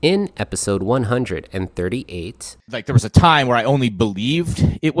In episode 138, like there was a time where I only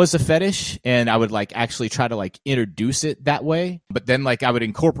believed it was a fetish and I would like actually try to like introduce it that way. But then like I would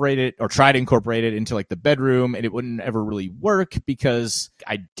incorporate it or try to incorporate it into like the bedroom, and it wouldn't ever really work because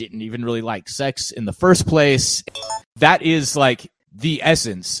I didn't even really like sex in the first place. That is like the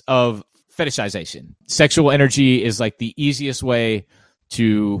essence of fetishization. Sexual energy is like the easiest way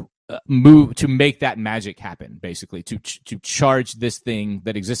to make that magic happen, basically to charge this thing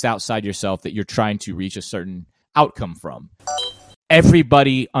that exists outside yourself that you're trying to reach a certain outcome from.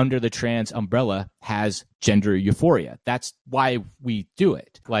 Everybody under the trans umbrella has gender euphoria. That's why we do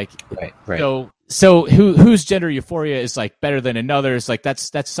it. Like, right. So whose gender euphoria is like better than another's? Like that's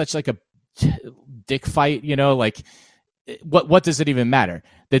such like a dick fight, you know? Like, what does it even matter?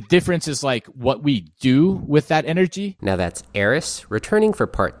 The difference is like what we do with that energy. Now that's Arris returning for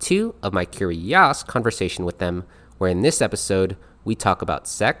part 2 of my Curi YAAS conversation with them, where in this episode we talk about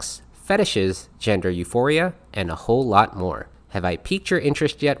sex, fetishes, gender euphoria, and a whole lot more. Have I piqued your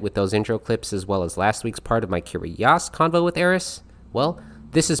interest yet with those intro clips as well as last week's part of my Curi YAAS convo with Arris? Well,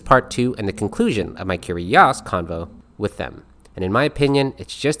 this is part 2 and the conclusion of my Curi YAAS convo with them. And in my opinion,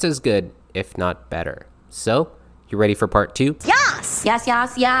 it's just as good, if not better. So, you ready for part 2? Yes! Yes,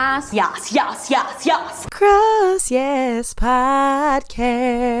 yes, yes. Yes, yes, yes, yes. Cross YAAS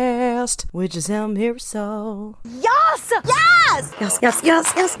Podcast with Giselle Mirasol. Yes! Yes! Yes, yes,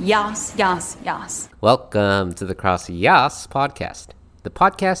 yes, yes. Yes, yes, yes. Welcome to the Cross YAAS Podcast, the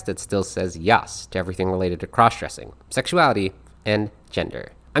podcast that still says yes to everything related to cross-dressing, sexuality, and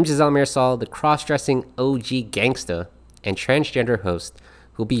gender. I'm Giselle Mirasol, the cross-dressing OG gangsta and transgender host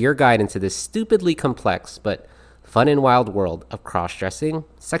who'll be your guide into this stupidly complex but fun and wild world of cross-dressing,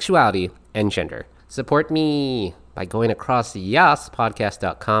 sexuality, and gender. Support me by going to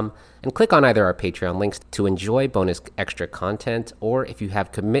crossyaaspodcast.com and click on either our Patreon links to enjoy bonus extra content, or if you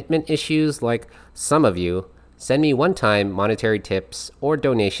have commitment issues like some of you, send me one-time monetary tips or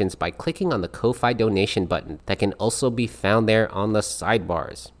donations by clicking on the Ko-Fi donation button that can also be found there on the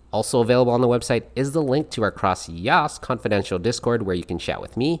sidebars. Also available on the website is the link to our Cross YAAS confidential Discord where you can chat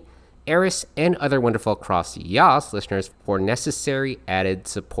with me, Arris, and other wonderful Cross YAAS listeners for necessary added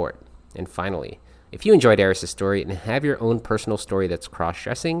support. And finally, if you enjoyed Arris' story and have your own personal story that's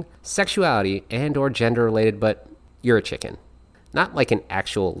cross-dressing, sexuality, and or gender-related, but you're a chicken. Not like an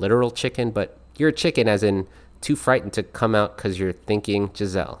actual literal chicken, but you're a chicken as in too frightened to come out because you're thinking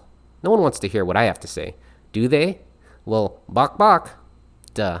Giselle. No one wants to hear what I have to say, do they? Well, bok bok.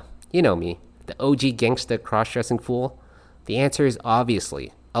 Duh, you know me, the OG gangsta cross-dressing fool. The answer is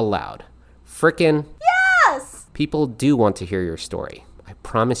obviously aloud. Frickin' Yes! People do want to hear your story. I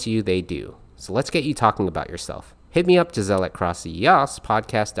promise you they do. So let's get you talking about yourself. Hit me up, Giselle, at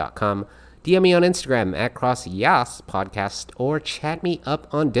crossyaaspodcast.com. DM me on Instagram at crossyaaspodcast, or chat me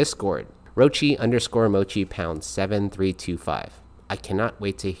up on Discord. Rochi_mochi pound 7325. I cannot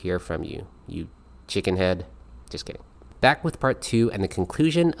wait to hear from you, you chicken head. Just kidding. Back with part 2 and the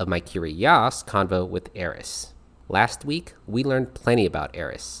conclusion of my Curi YAAS convo with Arris. Last week, we learned plenty about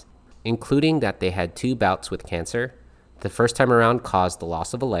Arris, including that they had 2 bouts with cancer. The first time around caused the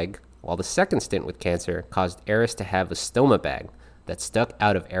loss of a leg, while the second stint with cancer caused Arris to have a stoma bag that stuck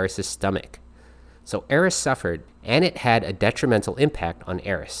out of Arris' stomach. So Arris suffered, and it had a detrimental impact on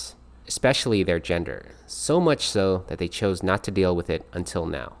Arris, especially their gender, so much so that they chose not to deal with it until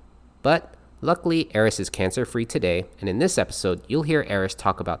now. But luckily, Arris is cancer-free today, and in this episode, you'll hear Arris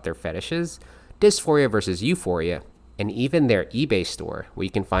talk about their fetishes, dysphoria versus euphoria, and even their eBay store, where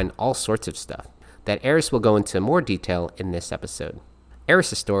you can find all sorts of stuff that Arris will go into more detail in this episode.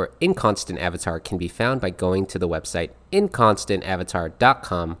 Arris' store, Inconstant Avatar, can be found by going to the website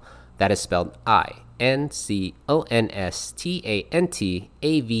inconstantavatar.com. That is spelled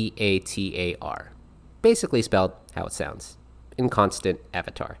INCONSTANTAVATAR. Basically spelled how it sounds, Inconstant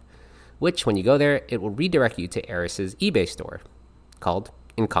Avatar, which when you go there, it will redirect you to Arris' eBay store, called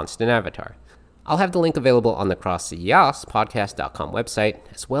Inconstant Avatar. I'll have the link available on the crossyaaspodcast.com website,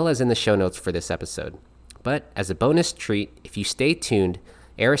 as well as in the show notes for this episode. But as a bonus treat, if you stay tuned,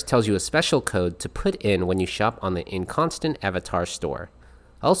 Arris tells you a special code to put in when you shop on the Inconstant Avatar store.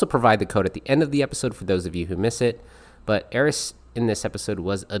 I'll also provide the code at the end of the episode for those of you who miss it, but Arris in this episode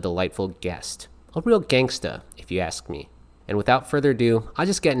was a delightful guest. A real gangsta, if you ask me. And without further ado, I'll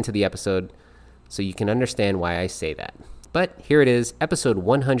just get into the episode so you can understand why I say that. But here it is, episode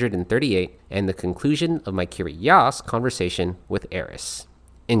 138, and the conclusion of my Curi YAAS conversation with Arris.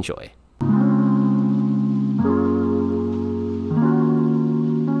 Enjoy.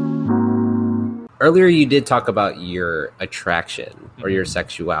 Earlier you did talk about your attraction or your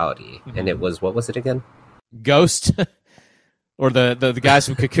sexuality, and it was, what was it again? Ghost or the guys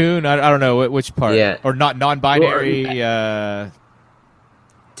from Cocoon. I don't know which part. Yeah. Or not non-binary.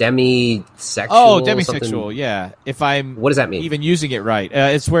 Demisexual. Oh, demisexual. Something. Yeah. If I'm What does that mean? even using it right,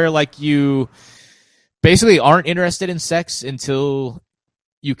 it's where like you basically aren't interested in sex until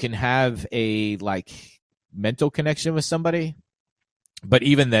you can have a like mental connection with somebody. But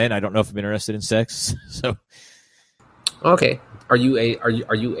even then, I don't know if I'm interested in sex. So Okay. Are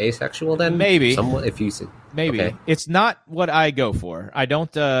you asexual then? Maybe. Somewhat, if you see. maybe Okay. it's not what I go for. I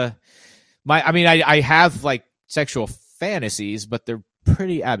don't. I have like sexual fantasies, but they're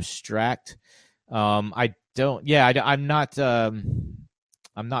pretty abstract. I don't. Yeah, I'm not. I'm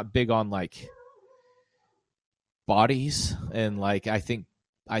not big on like bodies, and like I think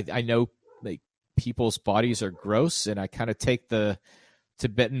I know like people's bodies are gross, and I kind of take the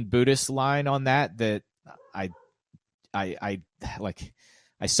Tibetan Buddhist line on that I like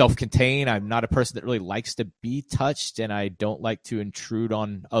I self-contain. I'm not a person that really likes to be touched, and I don't like to intrude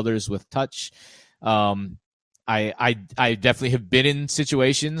on others with touch. I definitely have been in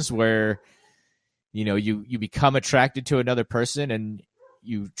situations where you become attracted to another person and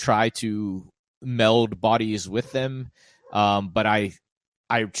you try to meld bodies with them, but I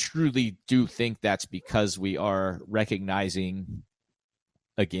truly do think that's because we are recognizing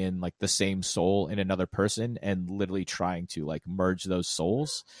again like the same soul in another person and literally trying to like merge those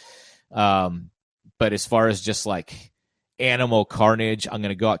souls. But as far as just like animal carnage, I'm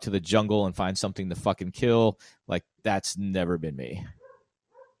gonna go out to the jungle and find something to fucking kill, like that's never been me.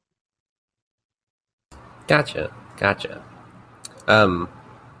 Gotcha. I mean,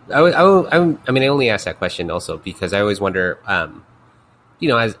 I only asked that question also because I always wonder,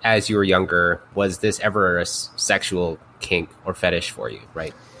 as you were younger, was this ever a sexual kink or fetish for you?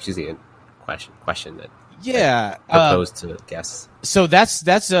 Right? Which is the question that I posed to guests. So that's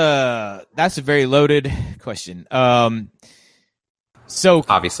a very loaded question. So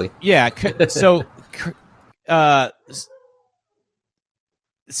Obviously, yeah. So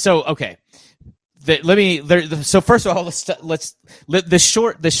okay. So first of all, let's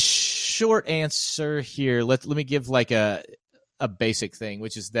the short answer here. Let me give like a basic thing,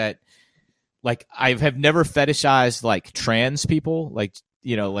 which is that like I have never fetishized like trans people, like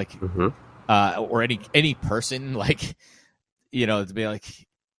or any person, like to be like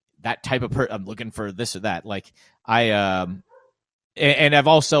that type of I'm looking for this or that. Like and I've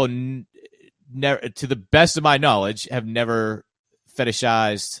also never, to the best of my knowledge, have never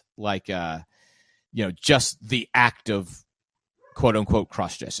fetishized like just the act of quote unquote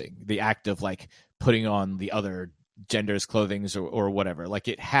cross dressing, the act of like putting on the other gender's clothing or whatever. Like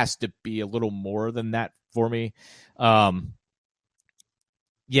it has to be a little more than that for me. And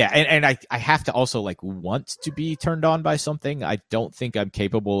I have to also like want to be turned on by something. I don't think I'm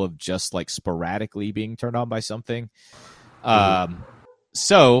capable of just like sporadically being turned on by something.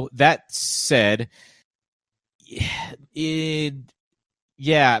 So that said,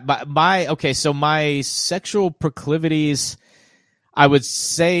 so my sexual proclivities, I would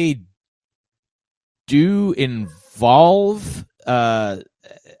say, do involve or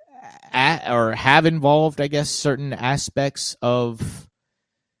have involved, I guess, certain aspects of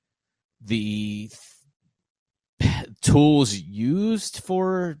the tools used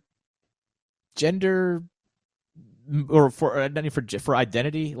for gender or for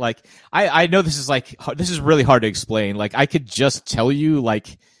identity. Like I know this is really hard to explain. Like I could just tell you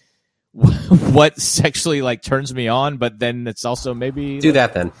like what sexually like turns me on, but then it's also maybe do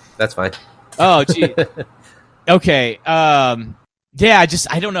that then. That's fine. Oh, gee. Okay. I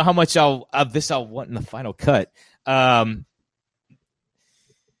don't know how much I'll want in the final cut. I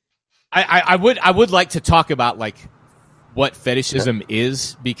would like to talk about like what fetishism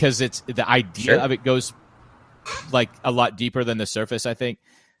is, because it's the idea of it goes like a lot deeper than the surface, I think.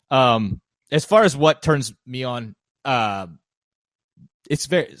 As far as what turns me on, it's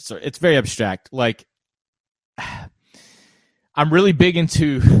very abstract. Like I'm really big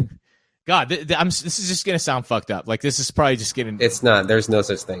into God. This is just gonna sound fucked up. Like this is probably just getting. It's not. There's no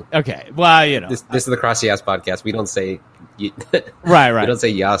such thing. Okay. Well, this is the Cross YAAS podcast. We don't say right. We don't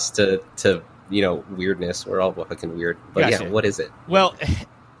say YAAS to weirdness. We're all fucking weird. But gotcha. Yeah, what is it? Well,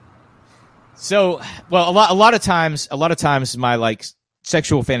 a lot of times my like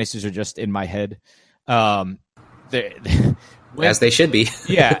sexual fantasies are just in my head. As they should be.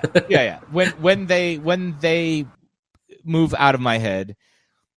 Yeah. When they move out of my head,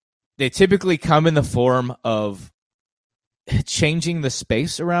 they typically come in the form of changing the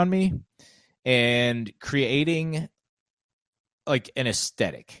space around me and creating like an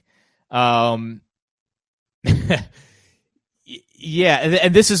aesthetic. Yeah,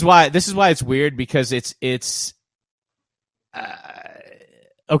 and this is why it's weird, because it's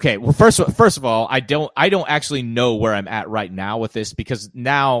Okay, well, first of all, I don't actually know where I'm at right now with this, because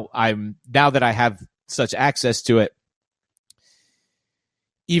now that I have such access to it,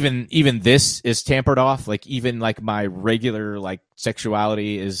 even this is tampered off. Like, even like my regular like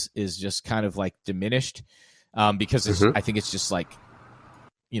sexuality is just kind of like diminished, because I think it's just like,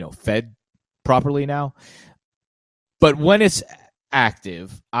 fed properly now. But when it's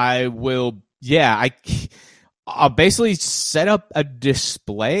active, I'll basically set up a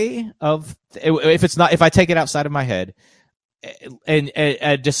display of, if I take it outside of my head, and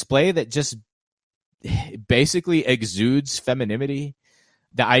a display that just basically exudes femininity.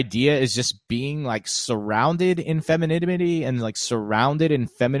 The idea is just being like surrounded in femininity and like surrounded in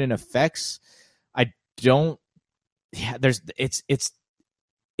feminine effects.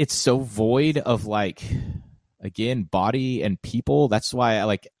 It's so void of like, again, body and people. That's why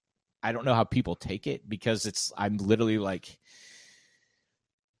I don't know how people take it, because I'm literally like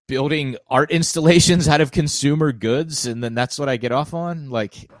building art installations out of consumer goods, and then that's what I get off on.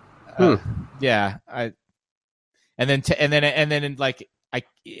 Like, yeah, and then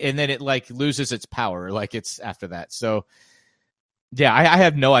it like loses its power. Like, it's after that. So yeah, I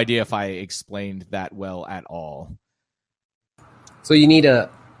have no idea if I explained that well at all. So you need a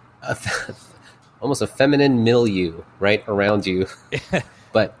almost a feminine milieu right around you,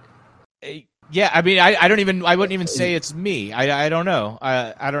 but. Yeah, I mean, I wouldn't even say it's me. I don't know.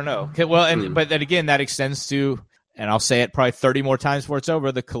 I don't know. Well, but then again, that extends to, and I'll say it probably 30 more times before it's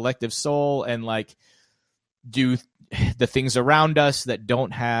over, the collective soul, and like, do the things around us that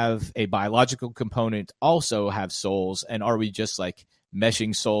don't have a biological component also have souls, and are we just like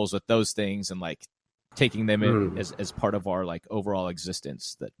meshing souls with those things and like taking them in as part of our like overall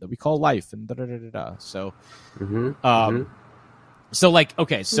existence that we call life, and So, so like,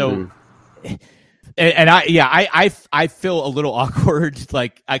 okay, so. And I feel a little awkward,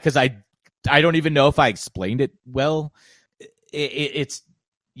 like, because I don't even know if I explained it well. It's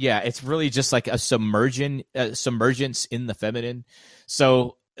really just like a submergence in the feminine.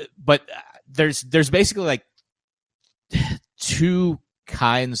 So, but there's basically like two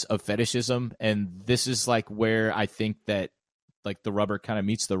kinds of fetishism, and this is like where I think that like the rubber kind of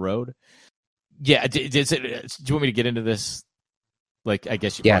meets the road. Yeah, do you want me to get into this? Like, I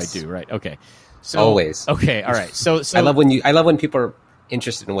guess you probably do, right? Okay. So, always. Okay, all right. So I love when people are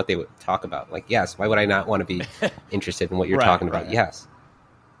interested in what they would talk about. Like, yes, why would I not want to be interested in what you're talking about? Right. Yes.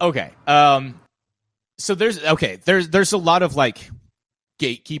 Okay. So there's a lot of like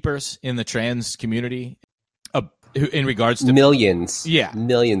gatekeepers in the trans community, in regards to millions. Yeah.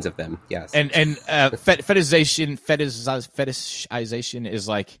 Millions of them. Yes. And fetishization is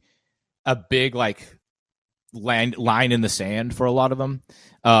like a big like line in the sand for a lot of them,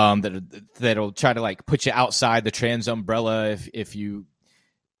 that'll try to like put you outside the trans umbrella if you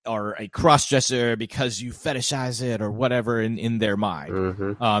are a cross-dresser because you fetishize it or whatever in their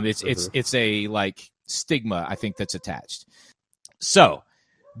mind. It's a like stigma, I think, that's attached. So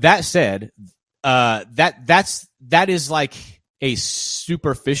that said, that is like a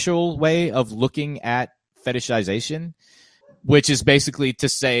superficial way of looking at fetishization, which is basically to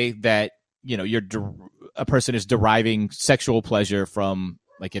say that, a person is deriving sexual pleasure from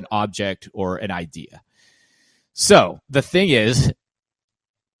like an object or an idea. So the thing is,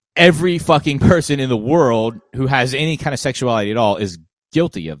 every fucking person in the world who has any kind of sexuality at all is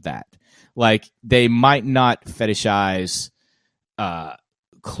guilty of that. Like, they might not fetishize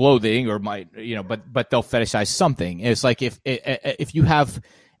clothing, or might, but they'll fetishize something. And it's like, if you have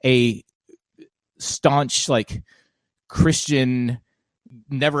a staunch like Christian,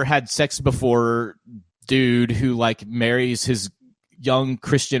 never had sex before dude who like marries his young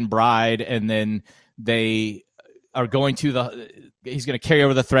Christian bride, and then they are he's going to carry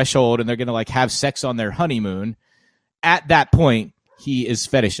over the threshold, and they're going to like have sex on their honeymoon. At that point, he is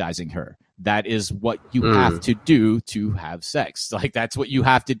fetishizing her. That is what you have to do to have sex. Like, that's what you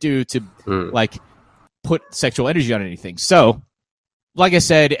have to do to like put sexual energy on anything. So, like I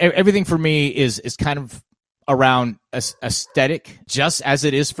said, everything for me is kind of around aesthetic, just as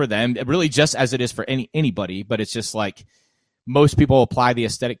it is for them, really just as it is for anybody. But it's just like, most people apply the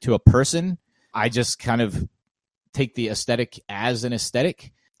aesthetic to a person. I just kind of take the aesthetic as an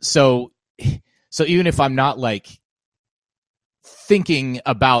aesthetic. So even if I'm not like thinking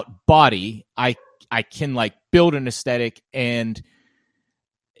about body, I can like build an aesthetic, and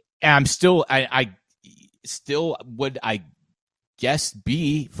I'm still I still would, I guess,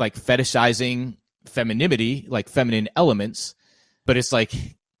 be like fetishizing femininity, like feminine elements. But it's like,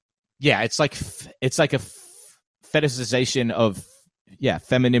 yeah, it's like a fetishization of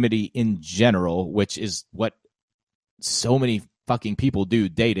femininity in general, which is what so many fucking people do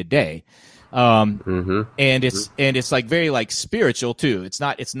day to day. Mm-hmm. And it's like very like spiritual too. It's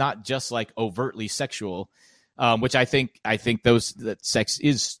not just like overtly sexual, which I think that sex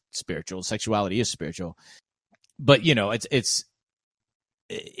is spiritual, sexuality is spiritual. But you know, it's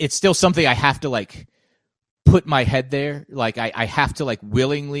still something I have to like put my head there. Like I have to like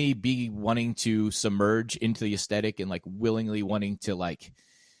willingly be wanting to submerge into the aesthetic and like willingly wanting to like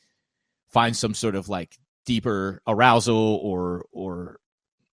find some sort of like deeper arousal or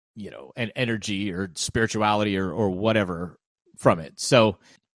you know, an energy or spirituality or whatever from it. So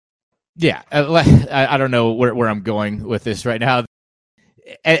yeah, I don't know where I'm going with this right now.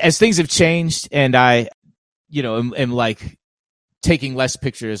 As things have changed and I, you know, am like taking less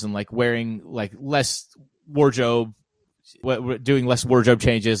pictures and like wearing like less wardrobe, doing less wardrobe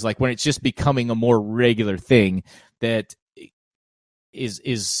changes, like when it's just becoming a more regular thing that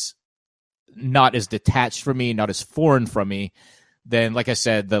is not as detached from me, not as foreign from me, then like I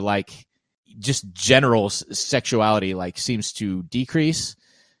said, the like just general sexuality like seems to decrease.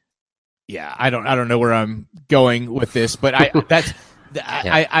 Yeah, I don't know where I'm going with this, but I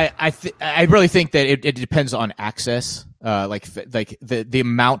really think that it depends on access. Like the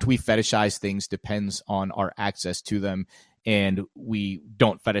amount we fetishize things depends on our access to them, and we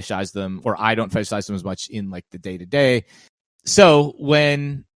don't fetishize them, or I don't fetishize them as much in like the day to day. So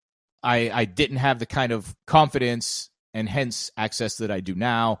when I didn't have the kind of confidence and hence access that I do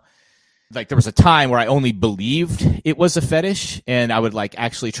now, like there was a time where I only believed it was a fetish, and I would like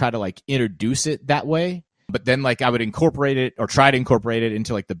actually try to like introduce it that way. But then like I would incorporate it or try to incorporate it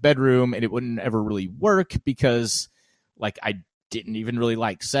into like the bedroom, and it wouldn't ever really work because like I didn't even really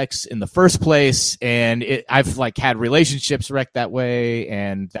like sex in the first place. And I've like had relationships wrecked that way.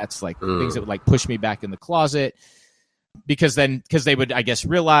 And that's like things that would like push me back in the closet because they would, I guess,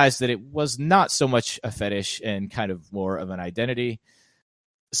 realize that it was not so much a fetish and kind of more of an identity.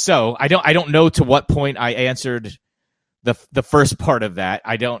 So I don't know to what point I answered the first part of that.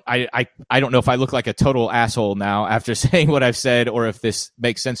 I don't know if I look like a total asshole now after saying what I've said, or if this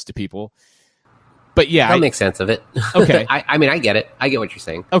makes sense to people. But yeah, that makes sense of it. Okay. I mean, I get it. I get what you're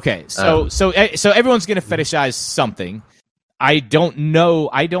saying. Okay. So everyone's going to fetishize something. I don't know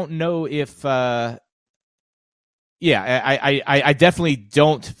if, I definitely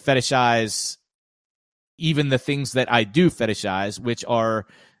don't fetishize even the things that I do fetishize, which are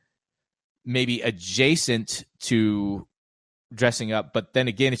maybe adjacent to dressing up. But then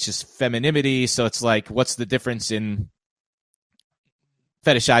again, it's just femininity. So it's like, what's the difference in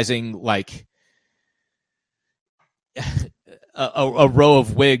fetishizing like a row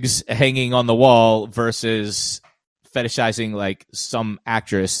of wigs hanging on the wall versus fetishizing like some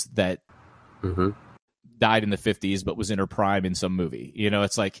actress that died in the 50s but was in her prime in some movie? You know,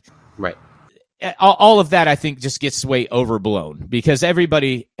 it's like, right. All of that I think just gets way overblown because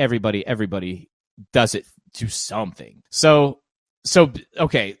everybody does it to something. So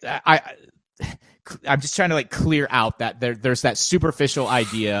okay, I'm just trying to like clear out that there's that superficial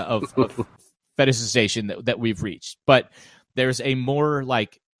idea of fetishization that we've reached, but there's a more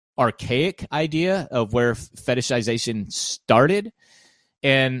like archaic idea of where fetishization started,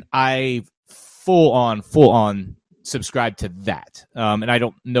 and I full on subscribe to that. And I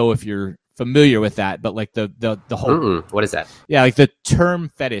don't know if you're familiar with that, but like the whole what is that? Yeah, like the term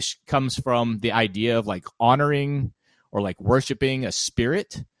fetish comes from the idea of like honoring or like worshiping a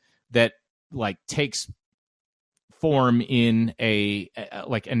spirit that like takes form in a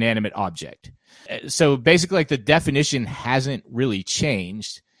like inanimate object. So basically like the definition hasn't really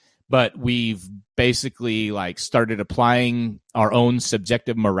changed, but we've basically like started applying our own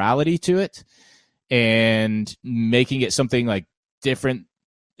subjective morality to it and making it something like different,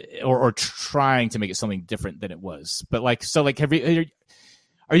 or trying to make it something different than it was. But like, so like, are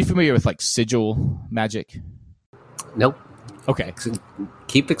you familiar with like sigil magic? Nope. Okay.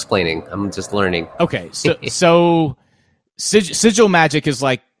 Keep explaining. I'm just learning. Okay. So sigil magic is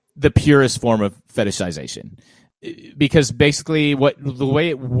like the purest form of fetishization, because basically the way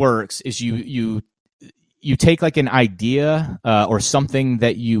it works is you take like an idea or something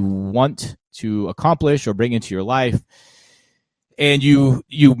that you want to accomplish or bring into your life, and you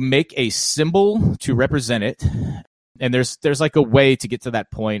make a symbol to represent it. And there's like a way to get to that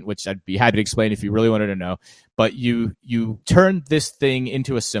point, which I'd be happy to explain if you really wanted to know. But you turn this thing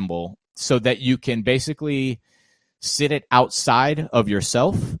into a symbol so that you can basically sit it outside of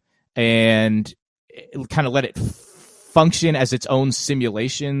yourself and kind of let it function as its own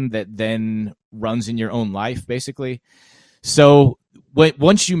simulation that then runs in your own life, basically. So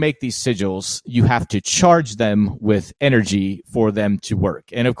once you make these sigils, you have to charge them with energy for them to work.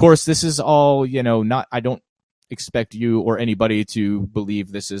 And of course, this is all, I don't expect you or anybody to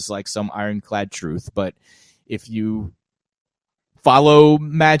believe this is like some ironclad truth, but if you follow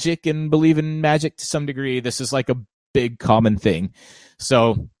magic and believe in magic to some degree, this is like a big common thing.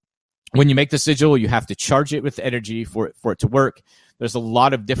 So when you make the sigil, you have to charge it with energy for it to work. There's a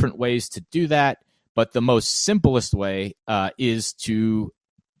lot of different ways to do that, but the most simplest way is to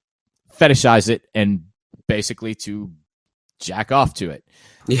fetishize it and basically to jack off to it.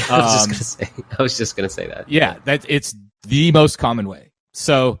 Yeah, I was just gonna say that. Yeah, that it's the most common way.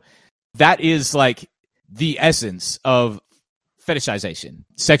 So that is like the essence of fetishization.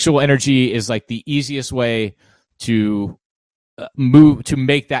 Sexual energy is like the easiest way to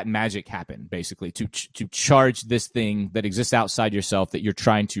make that magic happen, basically to charge this thing that exists outside yourself that you're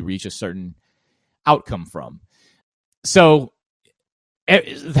trying to reach a certain outcome from. So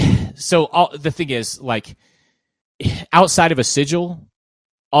the thing is, like, outside of a sigil,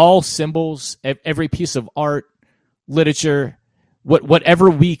 all symbols, every piece of art, literature, whatever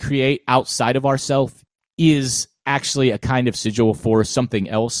we create outside of ourselves is actually a kind of sigil for something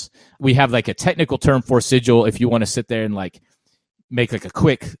else. We have like a technical term for sigil if you want to sit there and like make like a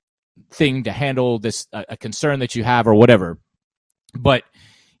quick thing to handle this a concern that you have or whatever. But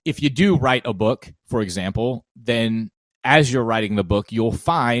if you do write a book, for example, then as you're writing the book, you'll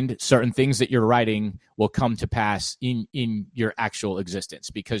find certain things that you're writing will come to pass in your actual existence,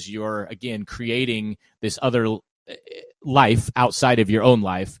 because you're, again, creating this other life outside of your own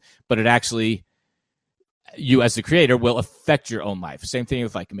life, but it actually, you as the creator will affect your own life. Same thing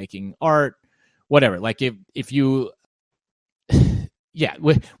with like making art, whatever. Like if you, yeah,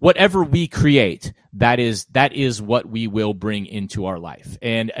 whatever we create, that is what we will bring into our life.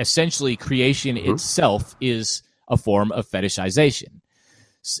 And essentially creation itself is a form of fetishization.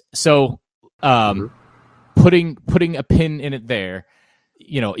 So putting a pin in it there,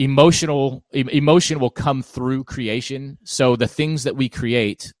 emotion will come through creation. So the things that we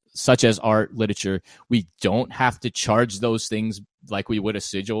create, such as art, literature, we don't have to charge those things like we would a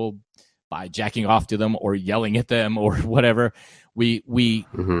sigil by jacking off to them or yelling at them or whatever.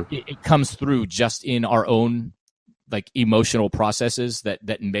 It comes through just in our own like emotional processes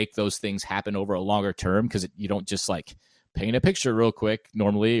that make those things happen over a longer term, because you don't just like paint a picture real quick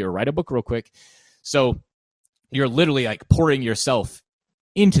normally or write a book real quick. So you're literally like pouring yourself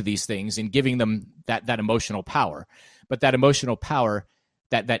into these things and giving them that emotional power. But that emotional power,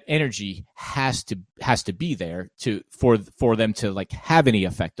 that energy has to be there for them to like have any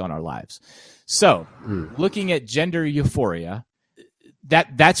effect on our lives. So looking at gender euphoria,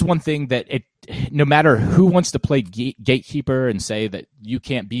 that's one thing that no matter who wants to play gatekeeper and say that you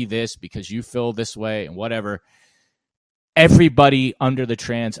can't be this because you feel this way and whatever, everybody under the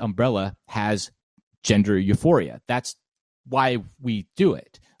trans umbrella has gender euphoria. That's why we do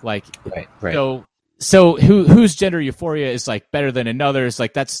it. Like, right. So whose gender euphoria is like better than another's?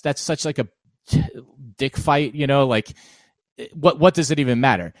 Like that's such like a dick fight, like what does it even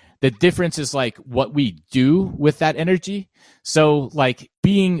matter? The difference is like what we do with that energy. So like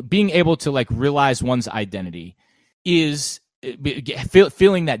being able to like realize one's identity is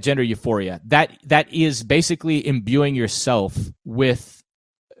feeling that gender euphoria. That is basically imbuing yourself with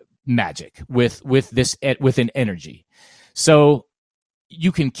magic, with an energy. So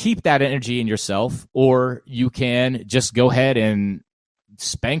you can keep that energy in yourself, or you can just go ahead and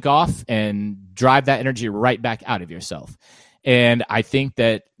spank off and drive that energy right back out of yourself. And I think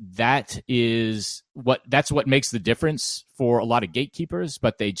that's what makes the difference for a lot of gatekeepers,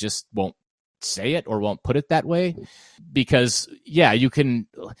 but they just won't say it or won't put it that way. Because you can,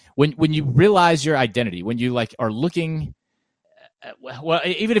 when you realize your identity, when you like are looking, well,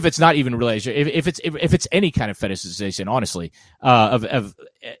 even if it's not even related, if it's any kind of fetishization, honestly, of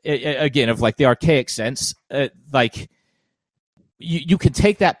like the archaic sense, like you can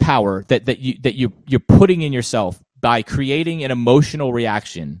take that power that you're putting in yourself by creating an emotional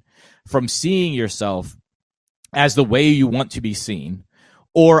reaction from seeing yourself as the way you want to be seen,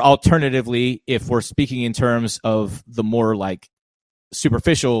 or alternatively, if we're speaking in terms of the more like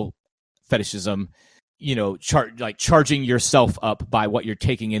superficial fetishism, charging yourself up by what you're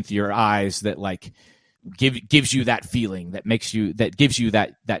taking into your eyes that like gives you that feeling, that gives you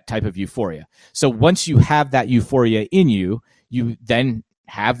that type of euphoria. So once you have that euphoria in you, you then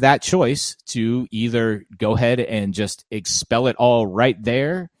have that choice to either go ahead and just expel it all right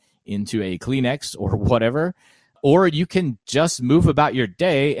there into a Kleenex or whatever, or you can just move about your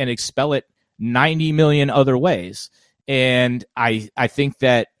day and expel it 90 million other ways. And I think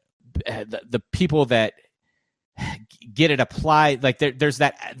that the people that get it applied, like there's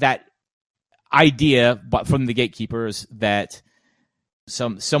that idea from the gatekeepers that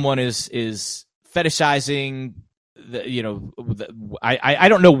someone is fetishizing I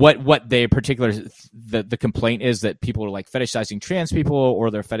don't know what the particular the complaint is, that people are like fetishizing trans people, or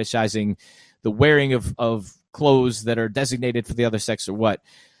they're fetishizing the wearing of clothes that are designated for the other sex or what.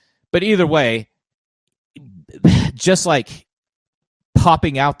 But either way, just like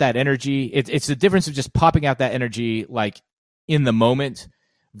popping out that energy, it's the difference of just popping out that energy like in the moment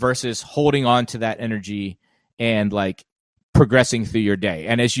versus holding on to that energy and like progressing through your day.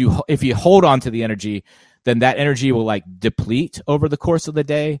 And if you hold on to the energy, then that energy will like deplete over the course of the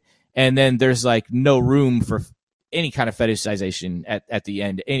day, and then there's like no room for any kind of fetishization at the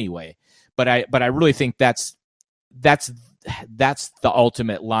end anyway. But I really think that's the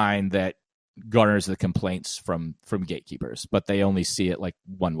ultimate line that garners the complaints from gatekeepers, but they only see it like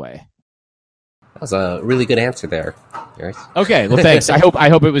one way. That was a really good answer there, Arris. Okay, well, thanks. I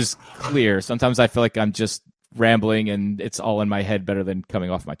hope it was clear. Sometimes I feel like I'm just rambling and it's all in my head better than coming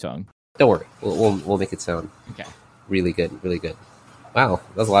off my tongue. Don't worry, we'll make it sound really good, really good. Wow,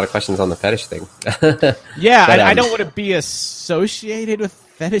 that was a lot of questions on the fetish thing. Yeah, but, I don't want to be associated with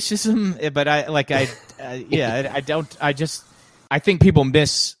fetishism, but I think people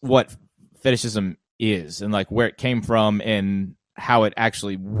miss what fetishism is and like where it came from and how it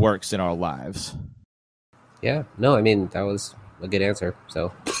actually works in our lives. Yeah, no, I mean, that was a good answer.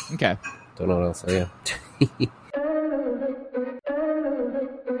 So, okay. Don't know what else. Oh, yeah.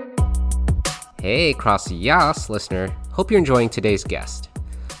 Hey, Cross YAAS listener. Hope you're enjoying today's guest.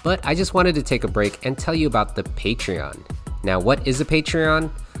 But I just wanted to take a break and tell you about the Patreon. Now, what is a Patreon?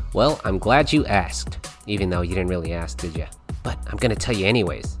 Well, I'm glad you asked, even though you didn't really ask, did you? But I'm going to tell you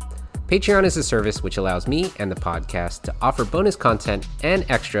anyways. Patreon is a service which allows me and the podcast to offer bonus content and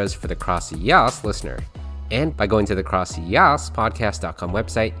extras for the Cross YAAS listener. And by going to the crossyaaspodcast.com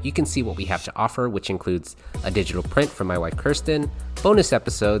website, you can see what we have to offer, which includes a digital print from my wife, Kirsten, bonus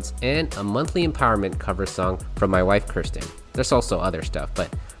episodes, and a monthly empowerment cover song from my wife, Kirsten. There's also other stuff,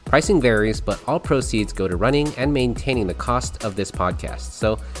 but pricing varies, but all proceeds go to running and maintaining the cost of this podcast.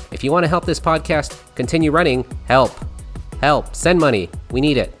 So if you want to help this podcast continue running, help, send money. We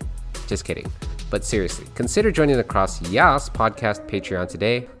need it. Just kidding. But seriously, consider joining the Cross YAAS Podcast Patreon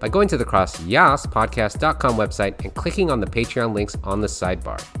today by going to the crossyaaspodcast.com website and clicking on the Patreon links on the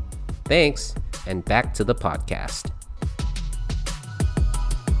sidebar. Thanks, and back to the podcast.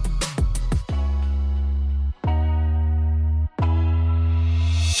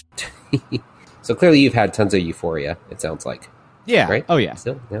 So clearly you've had tons of euphoria, it sounds like. Yeah. Right? Oh, yeah.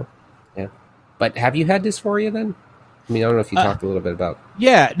 Still? Yeah. But have you had dysphoria then? I mean, I don't know if you talked a little bit about.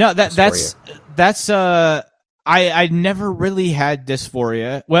 Yeah, no, that's I never really had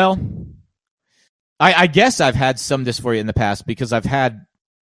dysphoria. Well, I guess I've had some dysphoria in the past because I've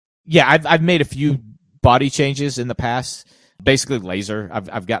made a few body changes in the past. Basically laser.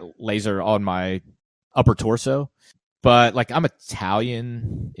 I've got laser on my upper torso, but like I'm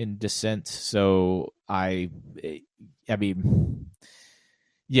Italian in descent, so I mean,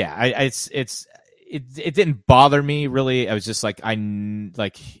 yeah, it didn't bother me really. I was just like, I know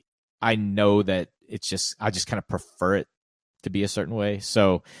that it's just, I just kind of prefer it to be a certain way.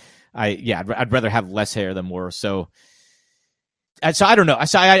 So I'd rather have less hair than more. So I don't know.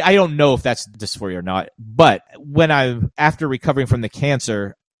 I don't know if that's dysphoria or not, but after recovering from the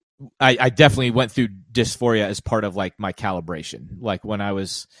cancer, I definitely went through dysphoria as part of like my calibration. Like when I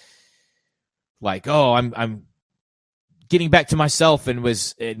was like, oh, I'm getting back to myself and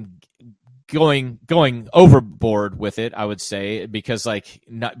going overboard with it, I would say, because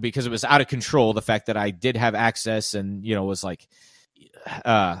it was out of control. The fact that I did have access and, was like,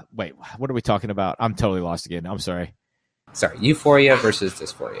 wait, what are we talking about? I'm totally lost again. I'm sorry. Euphoria versus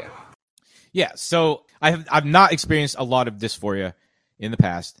dysphoria. Yeah. So I've not experienced a lot of dysphoria in the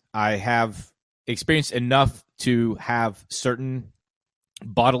past. I have experienced enough to have certain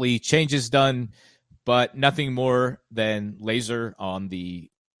bodily changes done, but nothing more than laser on the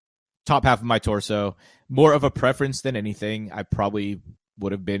top half of my torso. More of a preference than anything. I probably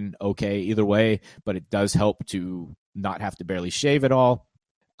would have been okay either way, but it does help to not have to barely shave at all.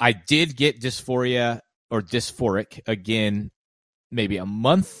 I did get dysphoria or dysphoric again maybe a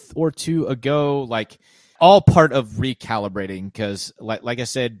month or two ago, like all part of recalibrating, because like I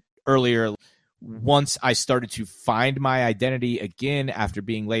said earlier, once I started to find my identity again after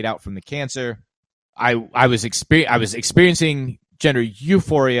being laid out from the cancer, I was experiencing gender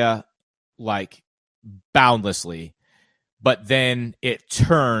euphoria like boundlessly, but then it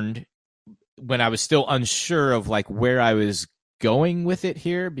turned when I was still unsure of like where I was going with it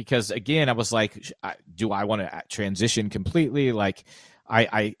here, because again I was like, do I want to transition completely? Like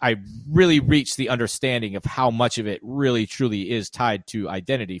I really reached the understanding of how much of it really truly is tied to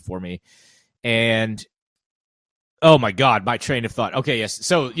identity for me, And oh my God, my train of thought. Okay,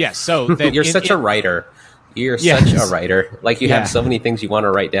 so then You're such a writer. You're such a writer. Like, you have so many things you want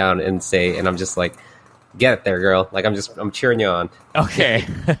to write down and say, and I'm just like, get it there, girl. Like, I'm cheering you on. Okay.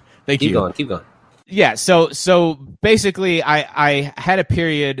 Thank you. Keep going. Yeah, so basically I had a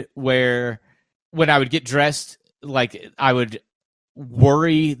period where when I would get dressed, like, I would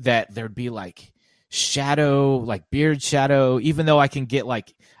worry that there'd be like shadow, like beard shadow, even though I can get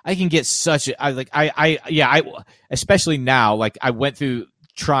such I especially now, like, I went through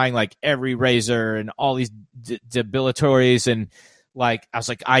trying like every razor and all these debilatories, and like I was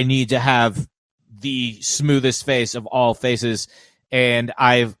like, I need to have the smoothest face of all faces, and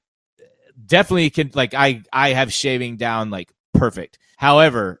I've definitely can, like, I have shaving down like perfect.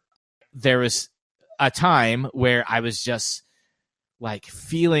 However, there was a time where I was just like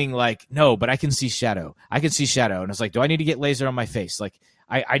feeling like, no, but I can see shadow. And I was like, do I need to get laser on my face? Like,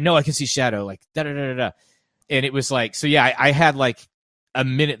 I know I can see shadow, like da da da da da. And it was like, so yeah, I had like a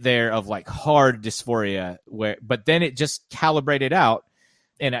minute there of like hard dysphoria but then it just calibrated out.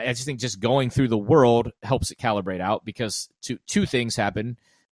 And I just think just going through the world helps it calibrate out, because two things happen.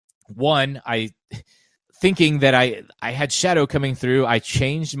 One, thinking that I had shadow coming through, I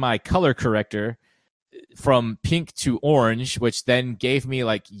changed my color corrector from pink to orange, which then gave me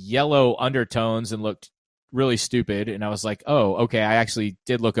like yellow undertones and looked really stupid. And I was like, oh, okay, I actually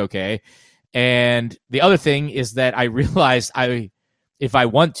did look okay. And the other thing is that I realized if I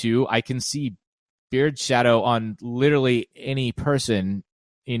want to, I can see beard shadow on literally any person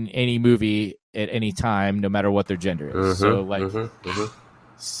in any movie at any time, no matter what their gender is.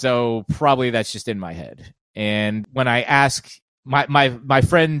 So probably that's just in my head. And when I ask my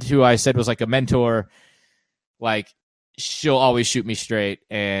friend, who I said was like a mentor, like, she'll always shoot me straight.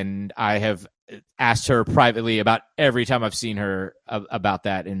 And I have asked her privately about every time I've seen her about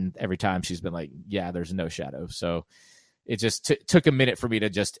that. And every time she's been like, yeah, there's no shadow. So it just took a minute for me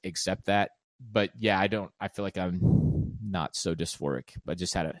to just accept that. But yeah, I feel like I'm not so dysphoric, but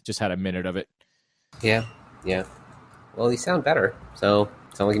just had a minute of it. Yeah. Well, you sound better. So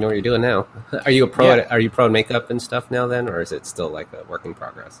sound like you know what you're doing now. Are you a pro? Are you pro in makeup and stuff now then, or is it still like a work in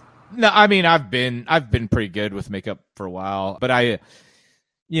progress? No, I mean, I've been pretty good with makeup for a while, but I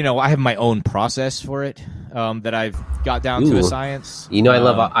have my own process for it that I've got down to a science. You know,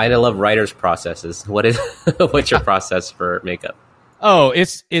 I love writers' processes. What's your process for makeup? Oh,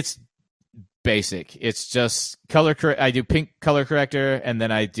 it's basic. It's just color. I do pink color corrector, and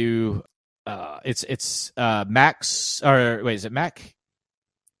then I do it's Max, or wait, is it Mac?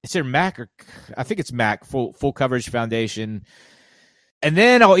 Is it Mac, or I think it's Mac full coverage foundation. And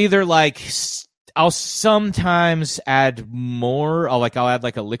then I'll sometimes add more. I'll add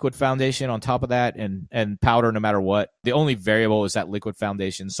like a liquid foundation on top of that, and powder, no matter what. The only variable is that liquid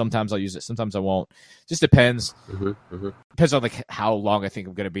foundation. Sometimes I'll use it, sometimes I won't. Just depends. Depends on like how long I think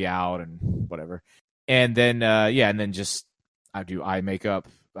I'm going to be out and whatever. And then and then just I do eye makeup.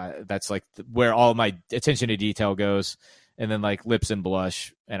 That's like where all my attention to detail goes. And then like lips and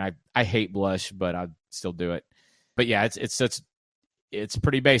blush. And I hate blush, but I still do it. But yeah, it's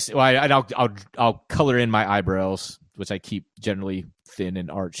pretty basic. Well, and I'll color in my eyebrows, which I keep generally thin and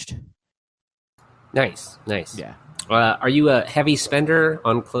arched. Nice. Yeah. Are you a heavy spender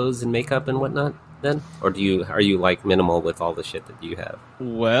on clothes and makeup and whatnot then, or are you like minimal with all the shit that you have?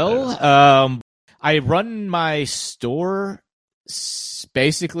 Well, I run my store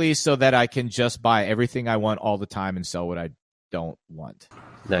basically so that I can just buy everything I want all the time and sell what I don't want.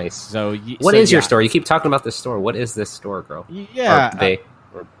 Nice. So what is your store? You keep talking about this store. What is this store, girl? Yeah. Or they?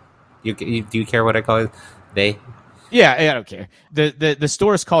 Do you care what I call it? They? Yeah, I don't care. The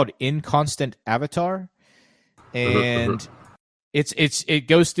store is called Inconstant Avatar, and it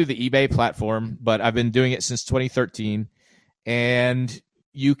goes through the eBay platform, but I've been doing it since 2013, and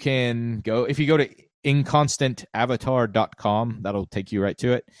you can go, if you go to inconstantavatar.com, that'll take you right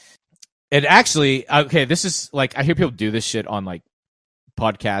to it. And actually, okay, this is like, I hear people do this shit on like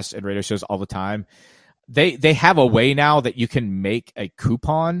podcasts and radio shows all the time. They have a way now that you can make a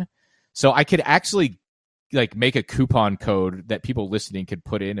coupon. So I could actually like make a coupon code that people listening could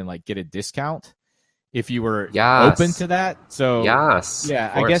put in and like get a discount if you were open to that. So yes,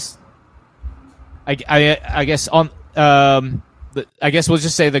 yeah, I guess on I guess we'll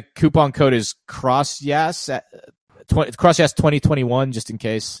just say the coupon code is CrossYAAS at CrossYAAS 2021, just in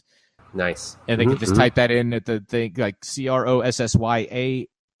case. Nice. And they can just type that in at the thing, like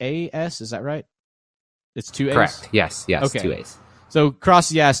CrossYAAS. Is that right? It's 2 A's? Correct. Yes. Okay. 2 A's. So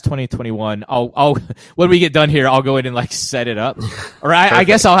CrossYAAS 2021. I'll when we get done here, I'll go in and like set it up. Or I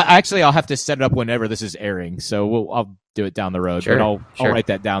guess I'll have to set it up whenever this is airing. So I'll do it down the road. Sure, But I'll sure. write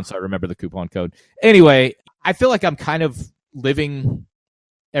that down so I remember the coupon code. Anyway, I feel like I'm kind of living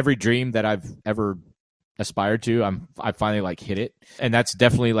every dream that I've ever aspired to. I finally like hit it. And that's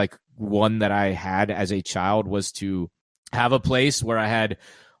definitely like one that I had as a child, was to have a place where I had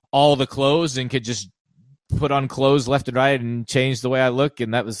all the clothes and could just put on clothes left and right and change the way I look.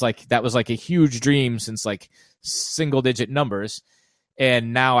 And that was like a huge dream since like single digit numbers.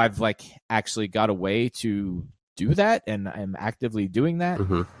 And now I've like actually got a way to do that, and I'm actively doing that.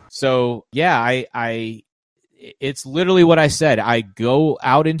 Mm-hmm. So yeah, it's literally what I said. I go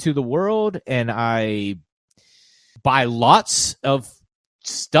out into the world and I buy lots of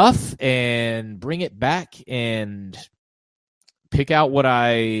stuff and bring it back and pick out what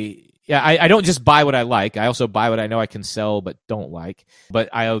I don't just buy what I like. I also buy what I know I can sell but don't like. But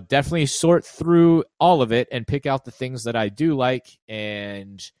I'll definitely sort through all of it and pick out the things that I do like.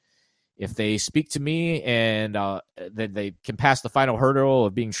 And if they speak to me and then they can pass the final hurdle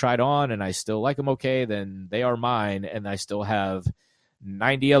of being tried on and I still like them okay, then they are mine. And I still have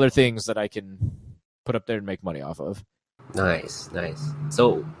 90 other things that I can put up there and make money off of. Nice.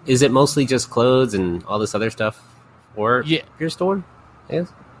 So is it mostly just clothes and all this other stuff for your store?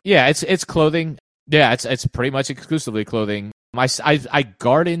 Yes. Yeah, it's clothing. Yeah, it's pretty much exclusively clothing. I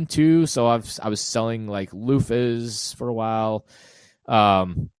garden too, so I was selling like loofahs for a while.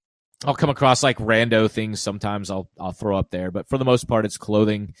 I'll come across like rando things sometimes I'll throw up there, but for the most part it's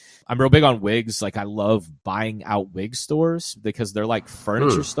clothing. I'm real big on wigs. Like I love buying out wig stores because they're like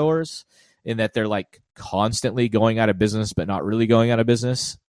furniture stores in that they're like constantly going out of business but not really going out of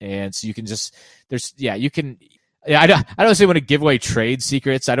business. And so you can just I don't say want to give away trade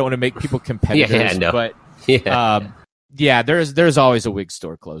secrets. I don't want to make people competitors, but there's always a wig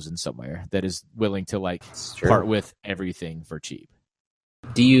store closing somewhere that is willing to like part with everything for cheap.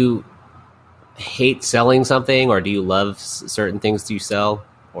 Do you hate selling something, or do you love certain things you sell,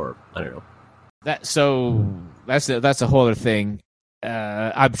 or I don't know? That's a whole other thing.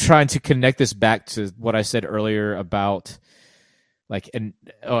 I'm trying to connect this back to what I said earlier about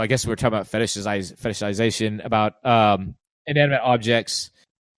I guess we're talking about fetishization about inanimate objects.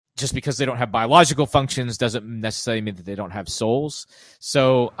 Just because they don't have biological functions doesn't necessarily mean that they don't have souls.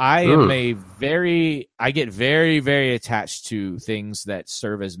 So I get very, very attached to things that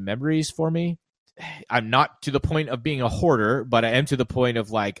serve as memories for me. I'm not to the point of being a hoarder, but I am to the point of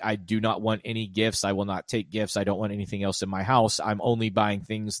like, I do not want any gifts. I will not take gifts. I don't want anything else in my house. I'm only buying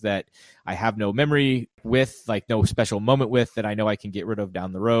things that I have no memory with, like no special moment with, that I know I can get rid of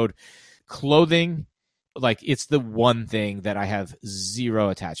down the road. Clothing, like it's the one thing that I have zero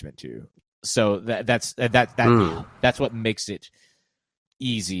attachment to. So that's what makes it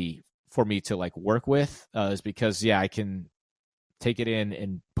easy for me to like work with, is because I can take it in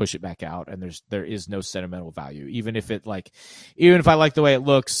and push it back out, and there is no sentimental value. Even if I like the way it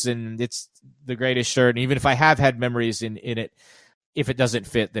looks and it's the greatest shirt, and even if I have had memories in it, if it doesn't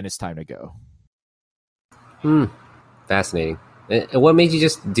fit, then it's time to go. Fascinating. And what made you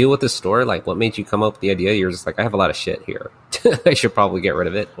just deal with the store? Like, what made you come up with the idea? You're just like, I have a lot of shit here. I should probably get rid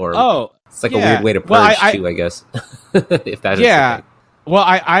of it. Or it's like a weird way to purge too, I guess. If that is the thing. Well,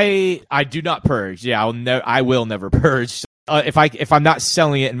 I do not purge. Yeah, I will never purge. If I'm not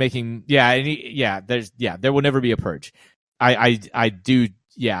selling it and making there will never be a purge. I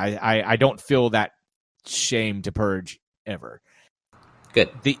don't feel that shame to purge ever. Good.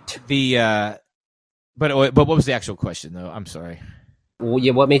 But what was the actual question though? I'm sorry. Well,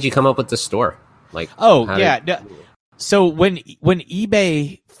 what made you come up with the store? Like, so when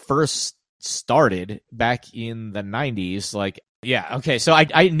eBay first started back in the 90s, like. Yeah, okay. So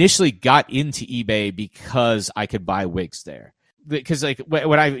I initially got into eBay because I could buy wigs there. Because like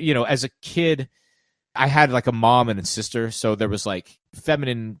when I, as a kid, I had like a mom and a sister, so there was like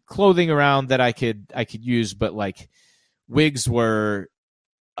feminine clothing around that I could use, but like wigs were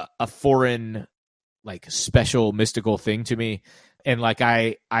a foreign, like special mystical thing to me. And like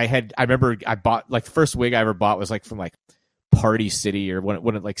I remember I bought like the first wig I ever bought was like from like Party City or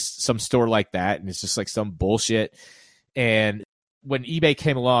when like some store like that, and it's just like some bullshit. And when eBay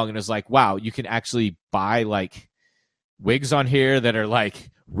came along and it was like, wow, you can actually buy like wigs on here that are like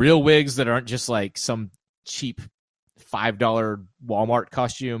real wigs that aren't just like some cheap $5 Walmart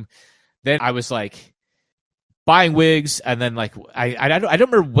costume. Then I was like buying wigs, and then like I don't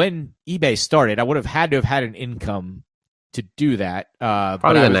remember when eBay started. I would have had to have had an income to do that.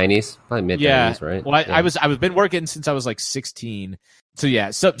 Probably the 90s, probably mid 90s, right? Well, I was been working since I was like 16.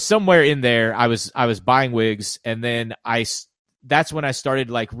 So somewhere in there I was buying wigs, and then that's when I started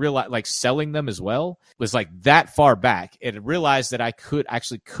like selling them as well. It was like that far back, and realized that I could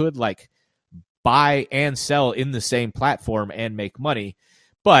like buy and sell in the same platform and make money.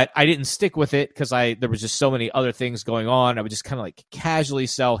 But I didn't stick with it because there was just so many other things going on. I would just kind of like casually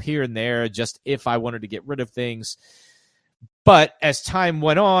sell here and there just if I wanted to get rid of things. But as time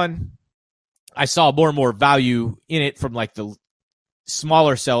went on, I saw more and more value in it from like the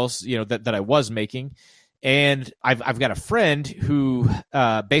smaller sales, that I was making. And I've got a friend who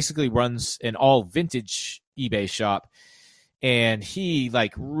basically runs an all vintage eBay shop. And he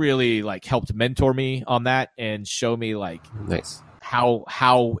like really like helped mentor me on that and show me like Nice.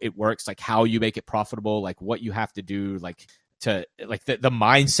 how it works, like how you make it profitable, like what you have to do, like to like the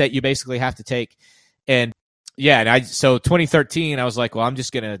mindset you basically have to take. And so 2013, I was like, well, I'm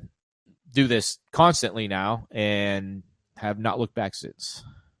just gonna do this constantly now, and have not looked back since.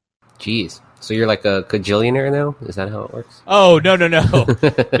 Jeez. So you're like a gajillionaire now? Is that how it works? Oh, no. No.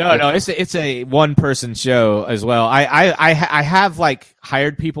 It's a one person show as well. I have like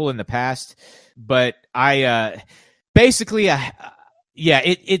hired people in the past, but it's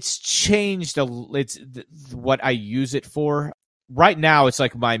changed. It's what I use it for right now. It's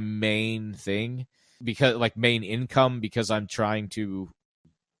like my main thing, because like main income, because I'm trying to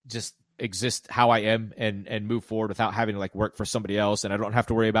just exist how I am and move forward without having to like work for somebody else, and I don't have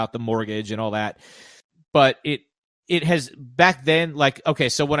to worry about the mortgage and all that. But it has back then, like, okay,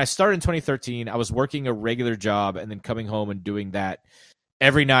 so when I started in 2013, I was working a regular job and then coming home and doing that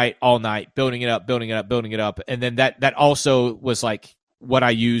every night, all night, building it up. And then that also was like what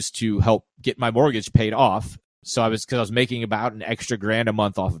I used to help get my mortgage paid off. So because I was making about an extra $1,000 a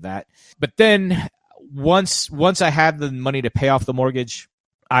month off of that. But then once I had the money to pay off the mortgage,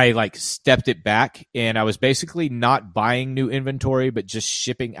 I like stepped it back, and I was basically not buying new inventory, but just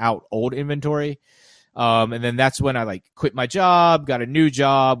shipping out old inventory. And then that's when I like quit my job, got a new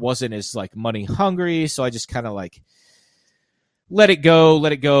job, wasn't as like money hungry. So I just kind of like let it go.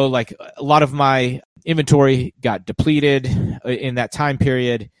 Like a lot of my inventory got depleted in that time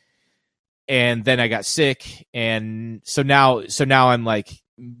period. And then I got sick. And so now I'm like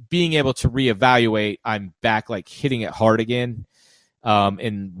being able to reevaluate. I'm back like hitting it hard again.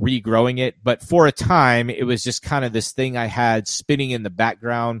 And regrowing it. But for a time, it was just kind of this thing I had spinning in the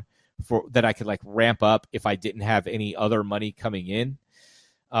background for that I could like ramp up if I didn't have any other money coming in.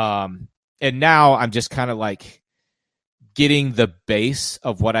 And now I'm just kind of like getting the base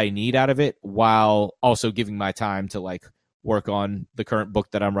of what I need out of it, while also giving my time to like work on the current book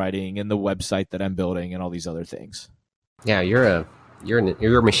that I'm writing and the website that I'm building and all these other things. Yeah, you're a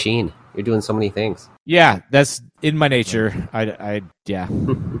machine. You're doing so many things. Yeah, that's in my nature. I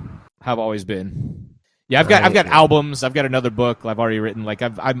have always been. Yeah, I've got albums. I've got another book I've already written. Like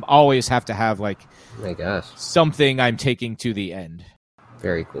I'm always have to have like, oh my gosh, something I'm taking to the end.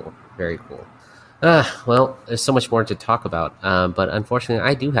 Very cool. Very cool. Well, there's so much more to talk about. But unfortunately,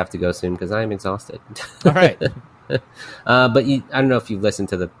 I do have to go soon because I'm exhausted. All right. But I don't know if you've listened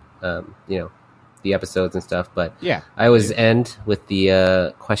to the episodes and stuff, but yeah, I always end with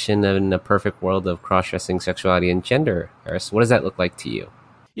the question of, in a perfect world of cross-dressing, sexuality, and gender. Arris, what does that look like to you?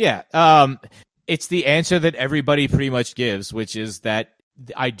 Yeah, it's the answer that everybody pretty much gives, which is that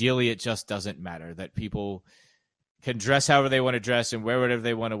ideally it just doesn't matter, that people can dress however they want to dress and wear whatever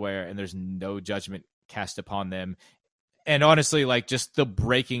they want to wear, and there's no judgment cast upon them. And honestly, like just the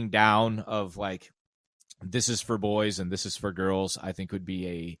breaking down of like, this is for boys and this is for girls, I think would be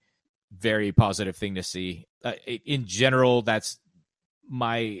a very positive thing to see. In general, that's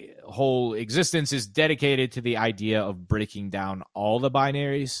my whole existence is dedicated to the idea of breaking down all the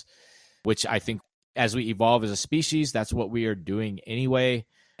binaries, which I think as we evolve as a species, that's what we are doing anyway.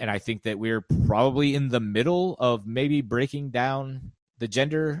 And I think that we're probably in the middle of maybe breaking down the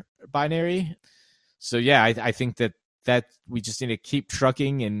gender binary. So yeah, I think that we just need to keep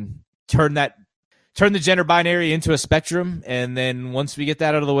trucking and turn the gender binary into a spectrum, and then once we get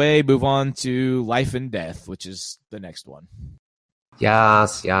that out of the way, move on to life and death, which is the next one.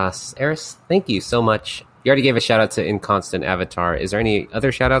 Yes. Arris, thank you so much. You already gave a shout out to Inconstant Avatar. Is there any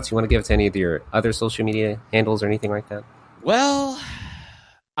other shout outs you want to give to any of your other social media handles or anything like that? Well,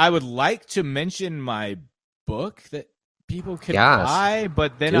 I would like to mention my book that people can buy,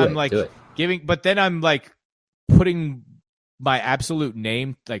 but then I'm like putting my absolute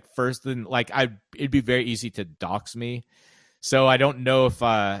name like first, then like it'd be very easy to dox me. So I don't know if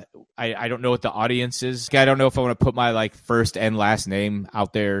I don't know what the audience is. I don't know if I want to put my like first and last name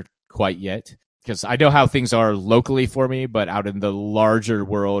out there quite yet, because I know how things are locally for me, but out in the larger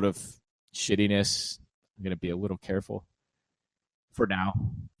world of shittiness, I'm gonna be a little careful for now.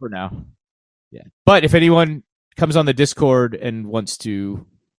 Yeah. But if anyone comes on the Discord and wants to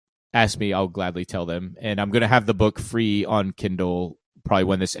ask me, I'll gladly tell them. And I'm going to have the book free on Kindle probably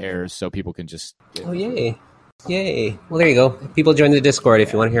when this airs, so people can just. Oh, yay. Yay. Well, there you go. People join the Discord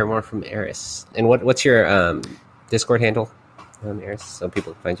if you want to hear more from Arris. And what's your Discord handle, Arris, so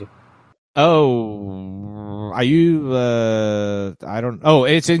people can find you? Oh, are you? I don't. Oh,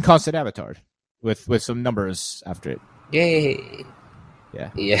 it's in Constant Avatar with some numbers after it. Yay.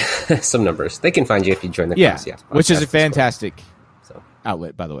 Yeah. Some numbers. They can find you if you join the class. Yeah, which is a fantastic Discord,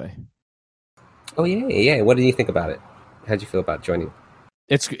 outlet, by the way. Oh, yeah. What did you think about it? How'd you feel about joining?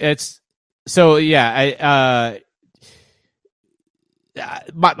 It's so yeah.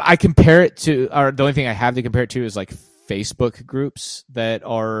 I compare it to, or the only thing I have to compare it to is like Facebook groups that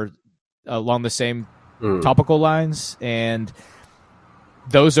are along the same topical lines, and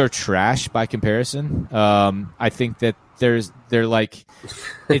those are trash by comparison. I think that they're like,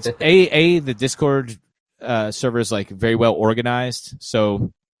 it's the Discord server is like very well organized,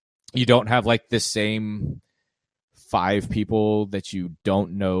 so you don't have like the same 5 people that you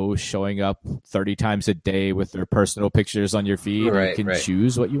don't know showing up 30 times a day with their personal pictures on your feed. You can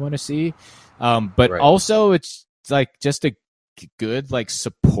choose what you want to see. But also it's like just a good, like,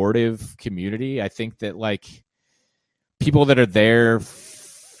 supportive community. I think that like people that are there,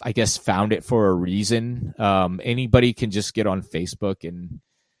 I guess, found it for a reason. Anybody can just get on Facebook and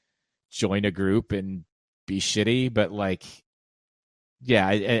join a group and be shitty, but like, yeah,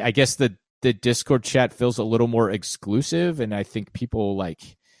 I guess the Discord chat feels a little more exclusive, and I think people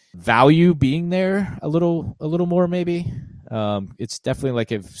like value being there a little more maybe. It's definitely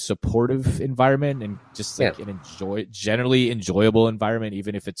like a supportive environment and just like an generally enjoyable environment,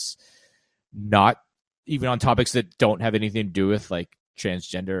 even if it's not even on topics that don't have anything to do with like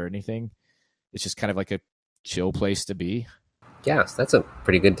transgender or anything. It's just kind of like a chill place to be. Yes, that's a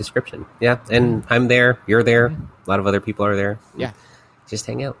pretty good description. Yeah, and I'm there, you're there, a lot of other people are there. Yeah. Just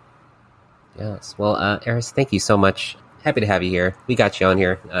hang out. Yes. Well, Arris, thank you so much. Happy to have you here. We got you on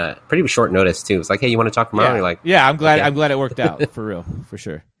here. Pretty short notice too. It's like, hey, you want to talk tomorrow? Yeah. You're like, yeah, I'm glad. okay. I'm glad it worked out for real, for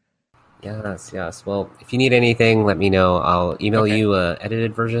sure. Yes. Well, if you need anything, let me know. I'll email you a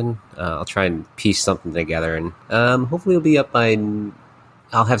edited version. I'll try and piece something together, and hopefully it'll be up by.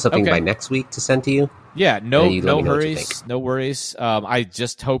 I'll have something by next week to send to you. Yeah. No hurries. No worries. I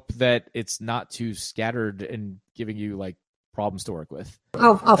just hope that it's not too scattered and giving you like problems to work with.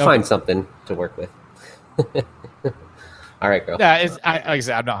 I'll find something to work with. All right, girl. Yeah, like I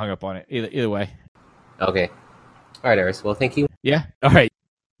said, I'm not hung up on it either way. Okay. All right, Arris. Well, thank you. Yeah. All right.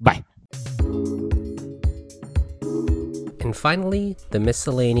 Bye. And finally, the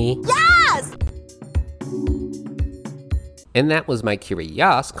miscellany. Yes! And that was my Curi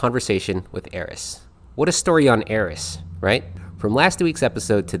YAAS conversation with Arris. What a story on Arris, right? From last week's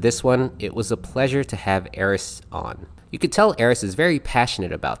episode to this one, it was a pleasure to have Arris on. You could tell Arris is very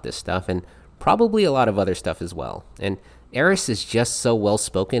passionate about this stuff, and probably a lot of other stuff as well. And Arris is just so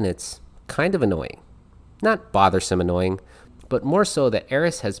well-spoken, it's kind of annoying. Not bothersome annoying, but more so that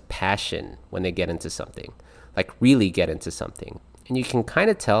Arris has passion when they get into something. Like really get into something. And you can kind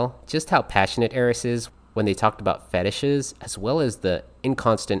of tell just how passionate Arris is when they talked about fetishes, as well as the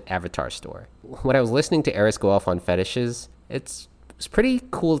Inconstant Avatar store. When I was listening to Arris go off on fetishes, it's pretty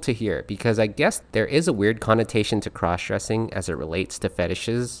cool to hear, because I guess there is a weird connotation to cross-dressing as it relates to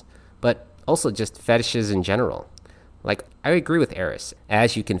fetishes, but also just fetishes in general. Like, I agree with Arris,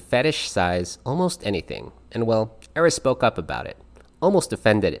 as you can fetish size almost anything. And well, Arris spoke up about it, almost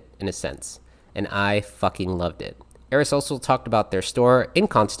defended it in a sense, and I fucking loved it. Arris also talked about their store,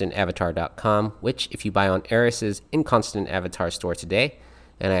 inconstantavatar.com, which if you buy on Arris's Inconstant Avatar store today,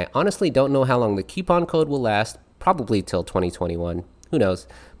 and I honestly don't know how long the coupon code will last, probably till 2021, who knows,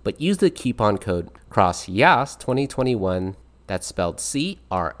 but use the coupon code CROSSYAAS2021, that's spelled CROSSYAAS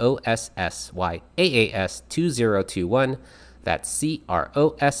 2021, that's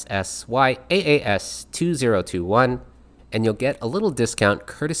CROSSYAAS 2021, and you'll get a little discount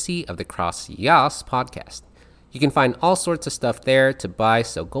courtesy of the Cross YAAS podcast. You can find all sorts of stuff there to buy,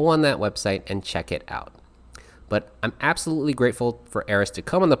 so go on that website and check it out. But I'm absolutely grateful for Arris to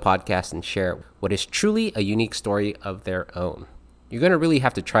come on the podcast and share what is truly a unique story of their own. You're going to really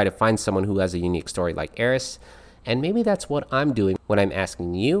have to try to find someone who has a unique story like Arris, and maybe that's what I'm doing when I'm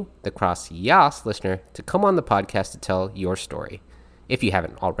asking you, the Cross YAAS listener, to come on the podcast to tell your story. If you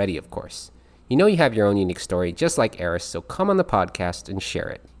haven't already, of course. You know you have your own unique story, just like Arris, so come on the podcast and share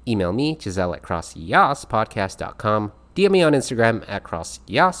it. Email me, Giselle at crossyaaspodcast.com, DM me on Instagram at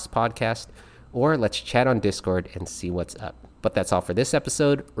crossyaaspodcast, or let's chat on Discord and see what's up. But that's all for this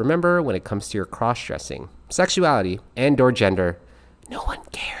episode. Remember, when it comes to your cross-dressing, sexuality, and or gender, no one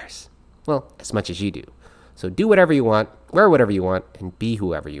cares. Well, as much as you do. So do whatever you want, wear whatever you want, and be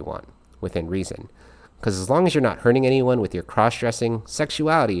whoever you want, within reason. Because as long as you're not hurting anyone with your cross-dressing,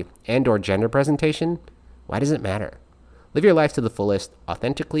 sexuality, and or gender presentation, why does it matter? Live your life to the fullest,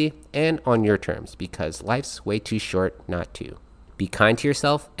 authentically, and on your terms, because life's way too short not to. Be kind to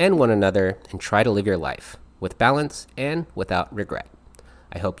yourself and one another, and try to live your life with balance and without regret.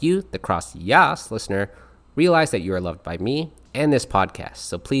 I hope you, the Cross YAAS listener, realize that you are loved by me and this podcast.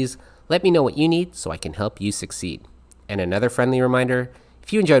 So please let me know what you need so I can help you succeed. And another friendly reminder,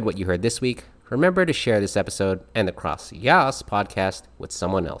 if you enjoyed what you heard this week, remember to share this episode and the Cross YAAS podcast with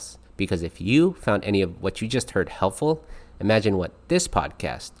someone else. Because if you found any of what you just heard helpful, imagine what this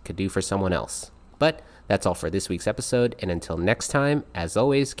podcast could do for someone else. But that's all for this week's episode. And until next time, as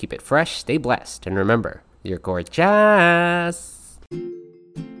always, keep it fresh, stay blessed, and remember, you're gorgeous.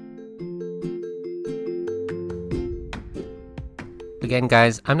 Again,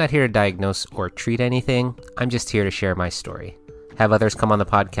 guys, I'm not here to diagnose or treat anything. I'm just here to share my story. Have others come on the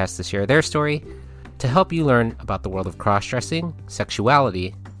podcast to share their story to help you learn about the world of cross-dressing,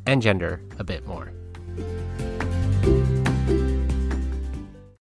 sexuality, and gender a bit more.